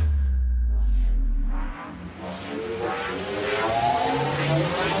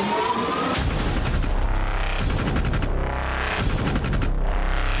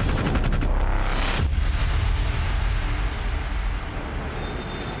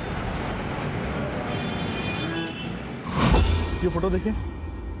 ये फोटो देखिए।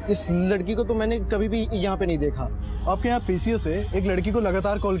 इस लड़की को तो मैंने कभी भी यहाँ पे नहीं देखा। आपके यहाँ पीसीओ से एक लड़की को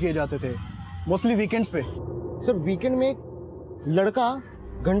लगातार कॉल किए जाते थे, मोस्टली वीकेंड्स पे। सर वीकेंड में एक लड़का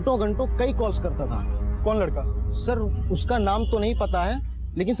घंटों घंटों कई कॉल्स करता था। कौन लड़का? सर उसका नाम तो नहीं पता है,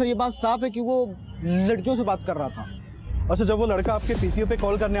 लेकिन सर ये बात साफ है कि वो लड़कियों से बात कर रहा था। अच्छा, जब वो लड़का आपके पीसीओ पे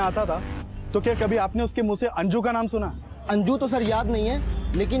कॉल करने आता था तो क्या कभी आपने उसके मुंह से अंजू का नाम सुना? अंजू तो सर याद नहीं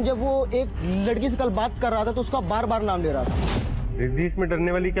है, लेकिन जब वो एक लड़की से कल बात कर रहा था तो उसका बार बार नाम ले रहा था। रिद्धि, इसमें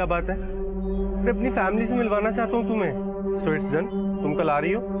डरने वाली क्या बात है? मैं अपनी फैमिली से मिलवाना चाहता हूँ तुम्हें, सो इट्स डन। तुम कल आ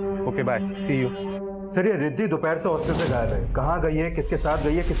रही हो? Okay bye, C you. Sir ये रिद्धि दोपहर से हॉस्टल से गायब है। कहाँ गई है, किसके साथ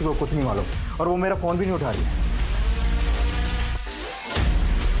गई है, किसी को कुछ नहीं मालूम, और वो मेरा फोन भी नहीं उठा रही है।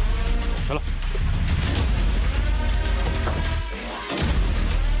 चलो।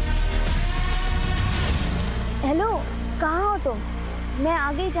 हेलो, कहाँ हो तुम? मैं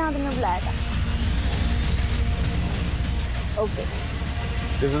आ गई जहाँ तुमने बुलाया था। ओके।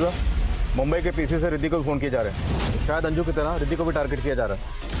 दिस इज मुंबई के पीसी से रिद्धि को फोन किए जा रहे हैं। शायद अंजू की तरह रिद्धि को भी टारगेट किया जा रहा है।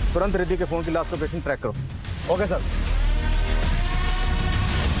 तुरंत रिद्धि के फोन की लास्ट लोकेशन ट्रैक करो। Okay sir.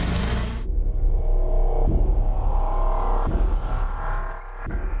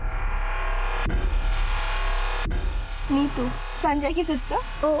 नीतू, संजय की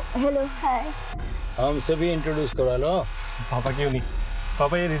सिस्टर। ओ हेलो, हाय। हम सभी इंट्रोड्यूस करा लो। पापा क्यों नहीं?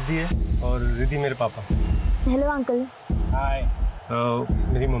 पापा ये रिद्धि है और रिद्धि मेरे पापा। Hello uncle. हाय।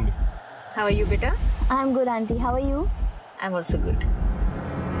 मेरी mummy. How are you, beta? I am good, auntie. How are you? I'm also good.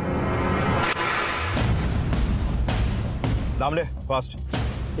 Damle, fast,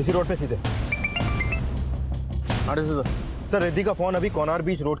 इसी रोड पे सीधे। सर रिद्धि का फोन अभी कोनार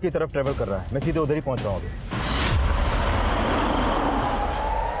बीच रोड की तरफ ट्रेवल कर रहा है। मैं सीधे उधर ही पहुंच रहा हूँ अभी।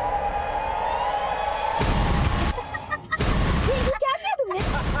 क्या किया तुमने?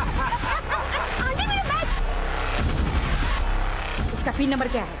 आंटी मेरा बैग। इसका पिन नंबर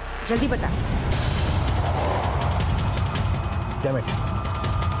क्या है? जल्दी बता।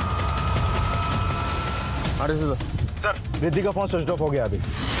 सर रिद्धि का फोन स्विच ऑफ हो गया अभी।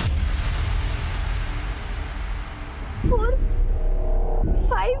 4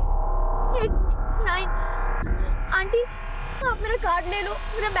 5 8 9। आंटी आप मेरा कार्ड ले लो,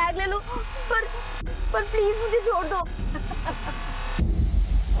 मेरा बैग ले लो, पर प्लीज मुझे छोड़ दो।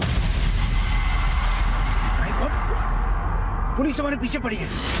 माय गॉड, पुलिस हमारे पीछे पड़ी है।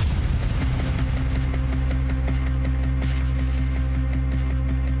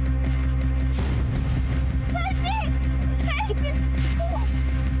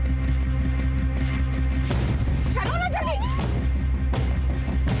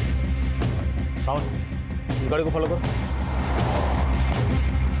 गाड़ी को फॉलो करो।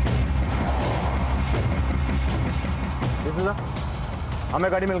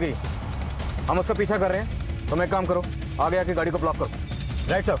 हमें गाड़ी मिल गई, हम उसका पीछा कर रहे हैं। तुम एक काम करो, आगे आके गाड़ी को ब्लॉक करो।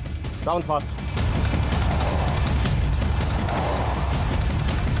 Right sir, down fast.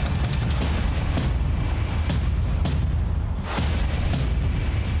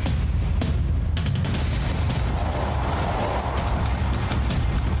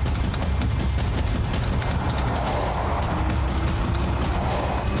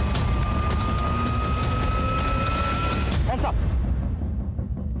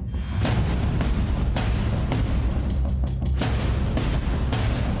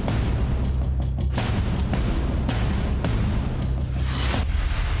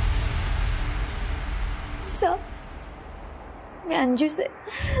 Sir, मैं अंजू से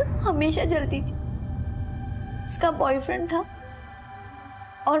हमेशा जलती थी। उसका बॉयफ्रेंड था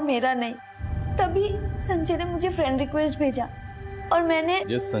और मेरा नहीं। तभी संजय ने मुझे फ्रेंड रिक्वेस्ट भेजा और मैंने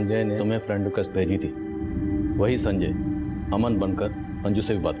जिस संजय ने तुम्हें फ्रेंड रिक्वेस्ट भेजी थी वही संजय अमन बनकर अंजू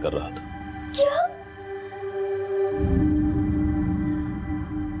से भी बात कर रहा था। क्या?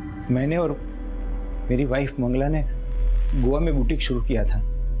 मैंने और मेरी वाइफ मंगला ने गोवा में बुटीक शुरू किया था,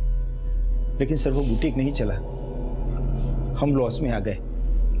 लेकिन सर वो बुटीक नहीं चला, हम लॉस में आ गए।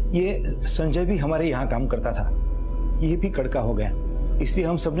 ये संजय भी हमारे यहाँ काम करता था, ये भी कड़का हो गया। इसलिए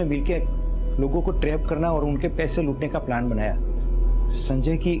हम सबने मिलकर लोगों को ट्रैप करना और उनके पैसे लूटने का प्लान बनाया।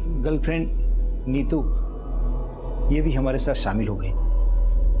 संजय की गर्लफ्रेंड नीतू ये भी हमारे साथ शामिल हो गई।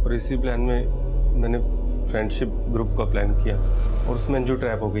 और इसी प्लान में मैंने फ्रेंडशिप ग्रुप का प्लान किया और उसमें अंजू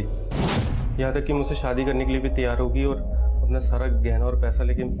ट्रैप हो गई। यहाँ तक कि मुझसे शादी करने के लिए भी तैयार हो गई और अपना सारा गहना और पैसा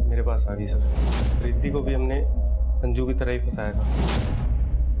लेके मेरे पास आ गई। सर रिद्धि को भी हमने अंजू की तरह ही फंसाया था।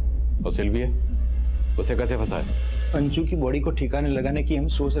 और सिल्वी है, उसे कैसे फंसाया? अंजू की बॉडी को ठिकाने लगाने की हम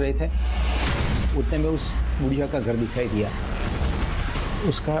सोच रहे थे, उतने में उस बुढ़िया का घर दिखाई दिया।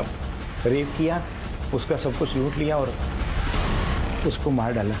 उसका रेप किया, उसका सब कुछ लूट लिया और उसको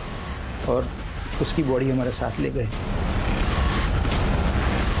मार डाला और उसकी बॉडी हमारे साथ ले गए।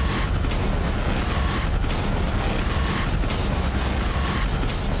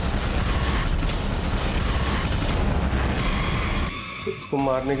 उसको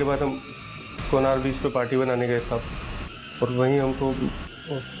मारने के बाद हम कोनार बीच पे पार्टी बनाने गए साहब, और वहीं हमको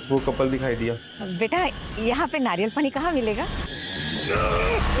वो कपल दिखाई दिया। बेटा यहाँ पे नारियल पानी कहाँ मिलेगा?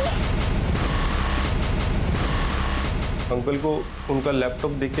 अंकल को उनका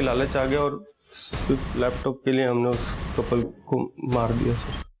लैपटॉप देख के लालच आ गया और सिर्फ लैपटॉप के लिए हमने उस कपल को मार दिया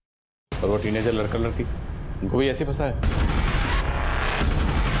सर। और वो टीनेजर लड़का लड़की उनको भी ऐसे फंसाया?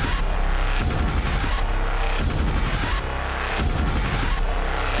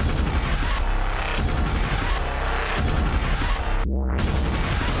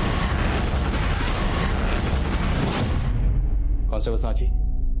 कांस्टेबल सांची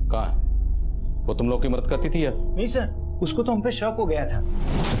कहाँ है? वो तुम लोग की मदद करती थी या? नहीं सर, उसको तो हम पे शक हो गया था।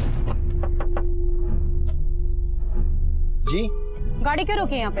 जी गाड़ी क्यों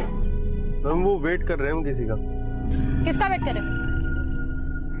रोकी यहाँ पे? मैम वो वेट कर रहे हैं किसी का। किसका वेट कर रहे हो?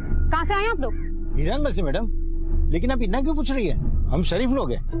 कहाँ से आए आप लोग? हीरानगर से मैडम। लेकिन आप इतना क्यों पूछ रही है? हम शरीफ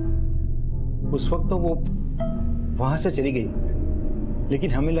लोग हैं। उस वक्त तो वो वहां से चली गई,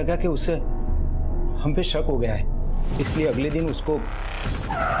 लेकिन हमें लगा कि उससे हम पे शक हो गया है, इसलिए अगले दिन उसको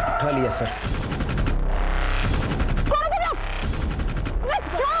उठा लिया सर।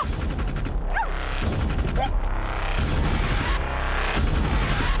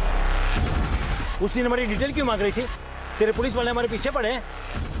 उस दिन हमारी डिटेल क्यों मांग रही थी? तेरे पुलिस वाले हमारे पीछे पड़े हैं।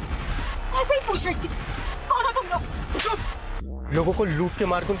 ऐसे ही पूछ रही थी, कौन हो तुम लोग? लोगों को लूट के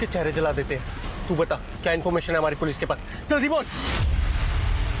मार के उनके चेहरे जला देते हैं। तू बता क्या इन्फॉर्मेशन है हमारी पुलिस के पास? जल्दी बोल।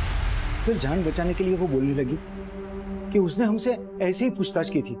 सर जान बचाने के लिए वो बोलने लगी कि उसने हमसे ऐसे ही पूछताछ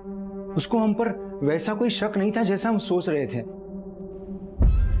की थी। उसको हम पर वैसा कोई शक नहीं था जैसा हम सोच रहे थे।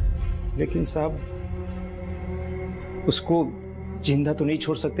 लेकिन साहब उसको जिंदा तो नहीं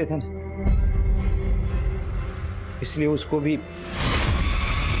छोड़ सकते थे ना, इसलिए उसको भी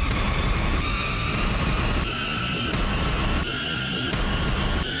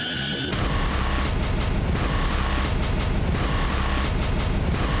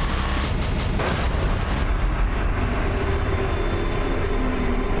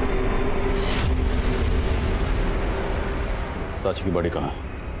सांची की बॉडी कहाँ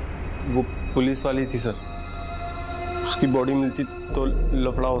है? वो पुलिस वाली थी सर, उसकी बॉडी मिलती तो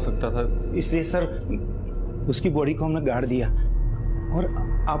लफड़ा हो सकता था, इसलिए सर उसकी बॉडी को हमने गाड़ दिया। और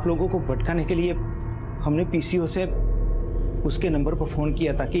आप लोगों को भटकाने के लिए हमने पीसीओ से उसके नंबर पर फोन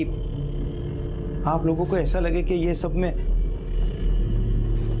किया ताकि आप लोगों को ऐसा लगे कि ये सब में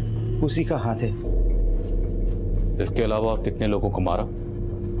उसी का हाथ है। इसके अलावा और कितने लोगों को मारा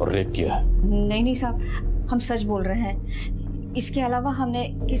और रेप किया है? नहीं साहब, हम सच बोल रहे हैं। इसके अलावा हमने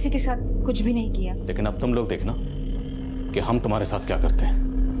किसी के साथ कुछ भी नहीं किया। लेकिन अब तुम लोग देखना कि हम तुम्हारे साथ क्या करते हैं।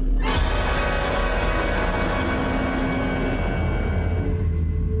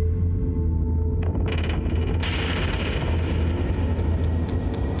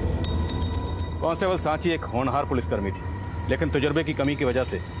 कांस्टेबल सांची एक होनहार पुलिसकर्मी थी, लेकिन तजुर्बे की कमी की वजह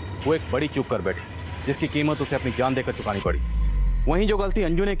से वो एक बड़ी चूक कर बैठी, जिसकी कीमत उसे अपनी जान देकर चुकानी पड़ी। वहीं जो गलती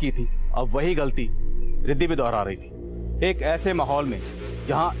अंजू ने की थी, अब वही गलती रिद्धि भी दोहरा रही थी। एक ऐसे माहौल में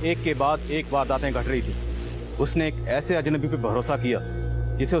जहां एक के बाद एक वारदातें घट रही थी, उसने एक ऐसे अजनबी पे भरोसा किया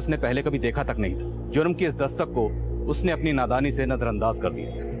जिसे उसने पहले कभी देखा तक नहीं था। जुर्म की इस दस्तक को उसने अपनी नादानी से नजरअंदाज कर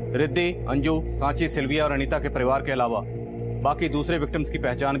दिया। रिद्धि, अंजू, सांची, सिल्विया और अनीता के परिवार के अलावा बाकी दूसरे विक्टिम्स की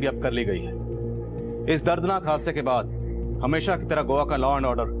पहचान भी अब कर ली गई है। इस दर्दनाक हादसे के बाद हमेशा की तरह गोवा का लॉ एंड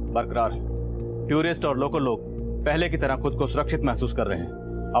ऑर्डर बरकरार है। टूरिस्ट और लोकल लोग पहले की तरह खुद को सुरक्षित महसूस कर रहे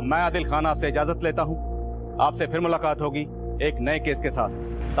हैं। अब मैं आदिल खान आपसे इजाजत लेता हूं। आपसे फिर मुलाकात होगी एक नए केस के साथ।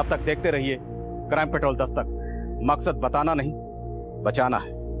 तब तक देखते रहिए क्राइम पेट्रोल दस्तक। मकसद बताना नहीं, बचाना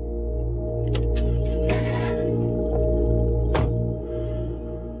है।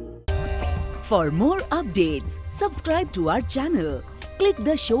 For more updates, subscribe to our channel, click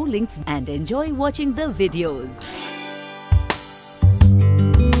the show links and enjoy watching the videos.